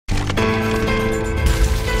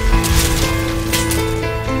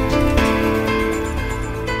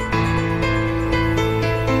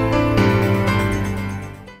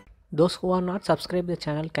Those who are not subscribed the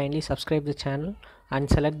channel, kindly subscribe the channel and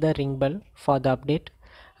select the ring bell for the update.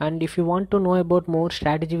 And if you want to know about more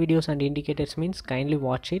strategy videos and indicators means, kindly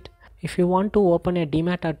watch it. If you want to open a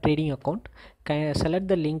demat or trading account, select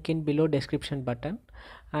the link in below description button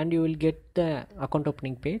and you will get the account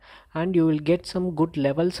opening page, and you will get some good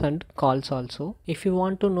levels and calls also. If you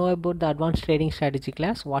want to know about the advanced trading strategy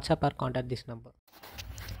class, WhatsApp or contact this number.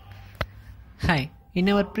 Hi, in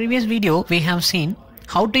our previous video we have seen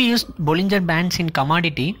how to use Bollinger Bands in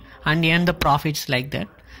commodity and earn the profits like that,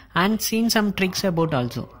 and seen some tricks about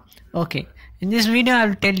also. Okay, in this video I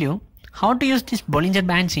will tell you how to use this Bollinger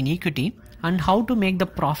Bands in equity and how to make the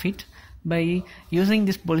profit by using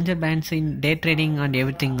this Bollinger Bands in day trading and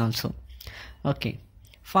everything also. Okay,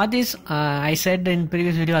 for this I said in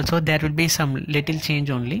previous video also there will be some little change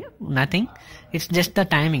only, nothing. It's just the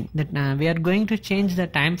timing that we are going to change the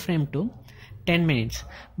time frame to 10 minutes.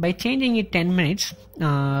 By changing it 10 minutes,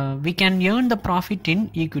 we can earn the profit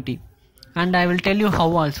in equity, and I will tell you how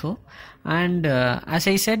also. And as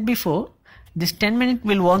I said before, this 10 minutes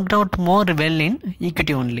will work out more well in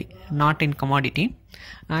equity only, not in commodity.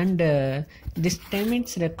 And this 10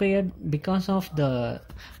 minutes required because of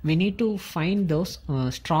we need to find those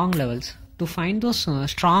strong levels. To find those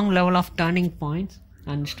strong level of turning points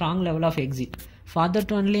and strong level of exit, for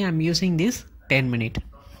that only I am using this 10 minute.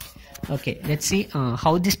 Okay, let's see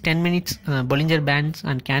how this 10 minutes Bollinger Bands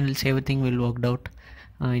and candles everything will work out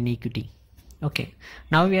in equity. Okay,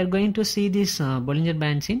 now we are going to see this Bollinger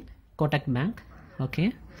Bands in Kotak Bank.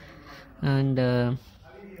 Okay, and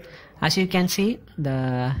as you can see,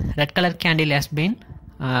 the red color candle has been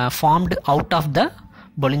formed out of the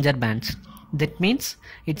Bollinger Bands. That means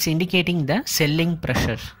it's indicating the selling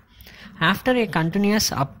pressure. After a continuous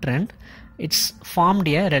uptrend, it's formed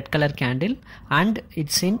a red color candle and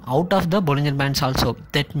it's in out of the Bollinger Bands also.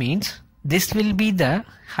 That means this will be the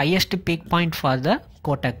highest peak point for the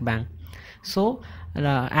Kotak Bank. So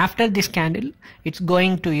after this candle, it's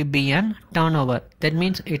going to be a turnover. That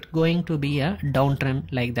means it's going to be a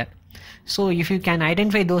downtrend like that. So if you can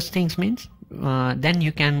identify those things means, then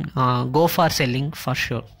you can go for selling for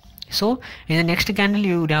sure. So in the next candle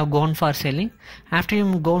you would have gone for selling. After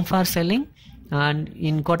you gone for selling, and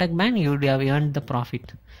in Kotak Bank you would have earned the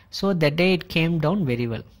profit. So that day it came down very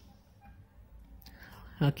well.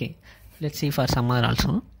 Okay, let's see for some other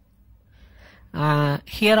also.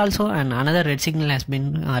 Here also another red signal has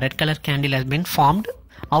been red color candle has been formed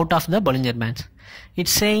out of the Bollinger Bands.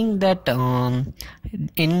 It's saying that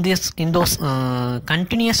in those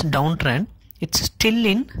continuous downtrend, it's still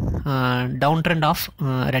in downtrend of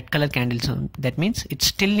red color candles. That means it's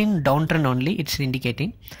still in downtrend only, it's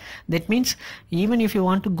indicating. That means even if you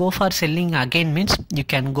want to go for selling again means, you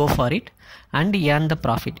can go for it and earn the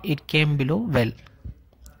profit. It came below well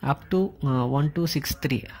up to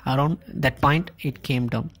 1263, around that point it came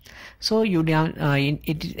down. So you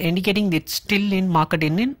it is indicating it's still in market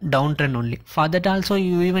in downtrend only. For that also,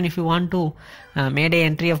 you even if you want to made a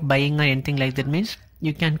entry of buying or anything like that means,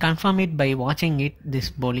 you can confirm it by watching it this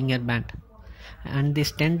Bollinger Band, and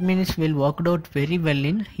this 10 minutes will work out very well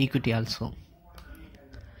in equity also.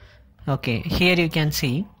 Okay, here you can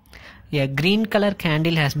see a green color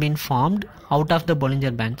candle has been formed out of the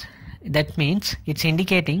Bollinger Bands. That means it's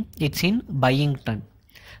indicating it's in buying trend.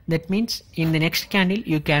 That means in the next candle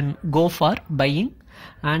you can go for buying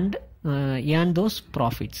and earn those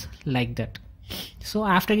profits like that. So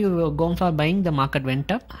after you gone for buying, the market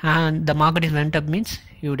went up, and the market is went up means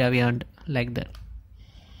you would have earned like that.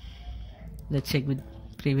 Let's check with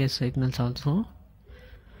previous signals also.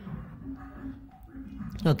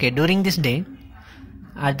 Okay, during this day,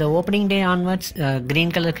 at the opening day onwards,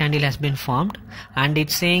 green color candle has been formed, and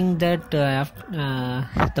it's saying that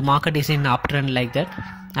the market is in uptrend like that.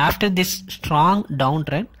 After this strong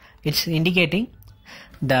downtrend, it's indicating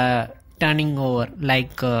the turning over,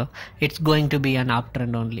 like it's going to be an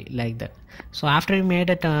uptrend only like that. So after you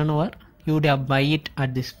made a turnover, you would have buy it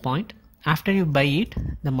at this point. After you buy it,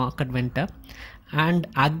 the market went up, and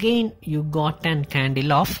again you got an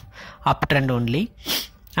candle of uptrend only.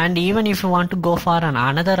 And even if you want to go for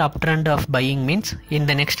another uptrend of buying means, in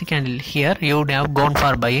the next candle here you would have gone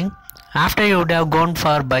for buying. After you would have gone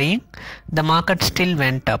for buying, the market still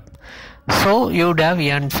went up, so you would have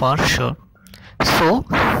earned for sure. So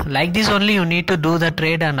like this only you need to do the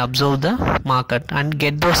trade and observe the market and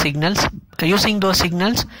get those signals. Using those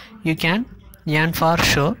signals you can earn for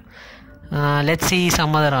sure. Let's see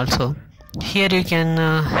some other also. Here you can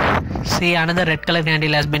see another red color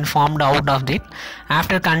candle has been formed out of it.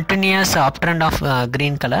 After continuous uptrend of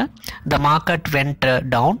green color, the market went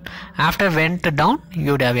down. After went down,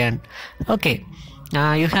 you would have earned. Okay,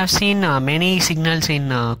 You have seen many signals in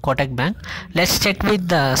Kotak Bank. Let's check with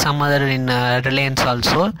some other in Reliance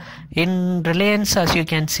also. In Reliance, as you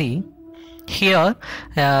can see here,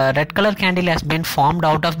 red color candle has been formed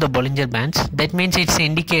out of the Bollinger Bands. That means it's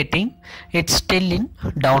indicating it's still in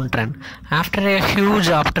downtrend. After a huge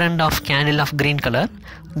uptrend of candle of green color,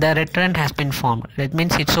 the red trend has been formed. That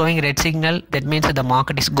means it's showing red signal. That means the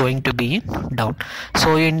market is going to be down.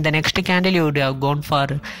 So in the next candle you would have gone for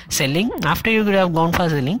selling. After you would have gone for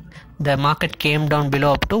selling, the market came down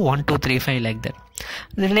below up to 1235 like that.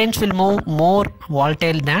 Reliance will move more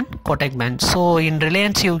volatile than Kotak Bank. So in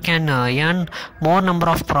Reliance you can earn more number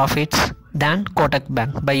of profits than Kotak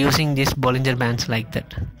Bank by using these Bollinger Bands like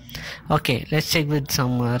that. Okay, let's check with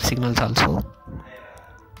some signals also.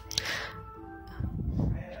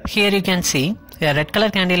 Here you can see a red color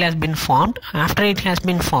candle has been formed. After it has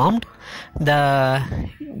been formed,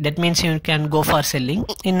 that means you can go for selling.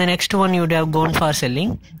 In the next one you would have gone for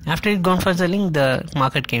selling. After it gone for selling, the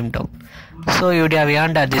market came down. So you would have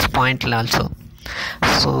earned at this point also.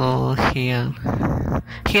 So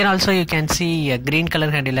here also you can see a green color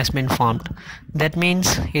candle has been formed. That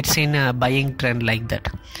means it's in a buying trend like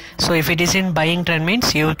that. So if it is in buying trend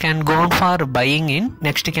means you can go on for buying in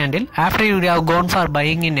next candle. After you have gone for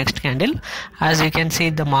buying in next candle, as you can see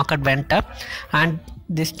the market went up, and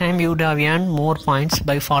this time you would have earned more points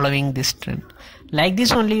by following this trend. Like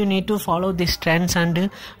this only you need to follow these trends and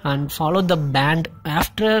follow the band.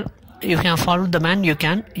 After you can follow the band, you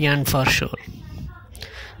can earn for sure.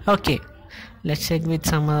 Okay, let's check with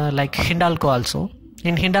some like Hindalco also.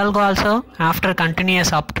 In Hindalco also, after continuous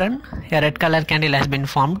uptrend, a red color candle has been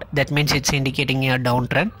formed. That means it's indicating a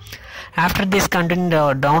downtrend. After this continued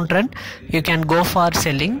downtrend, you can go for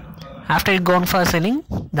selling. After it gone for selling,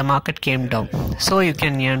 the market came down. So you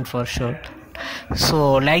can earn for sure.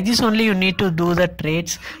 So like this only you need to do the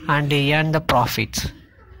trades and earn the profits.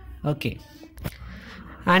 Okay.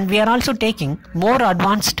 And we are also taking more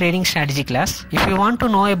advanced trading strategy class. If you want to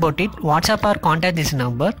know about it, WhatsApp or contact this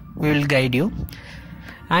number. We will guide you.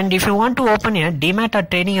 And if you want to open a Demat or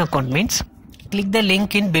trading account means, click the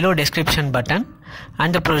link in below description button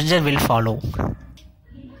and the procedure will follow.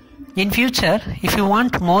 In future, if you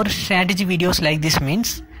want more strategy videos like this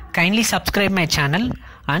means, kindly subscribe my channel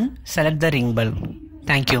and select the ring bell.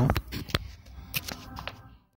 Thank you.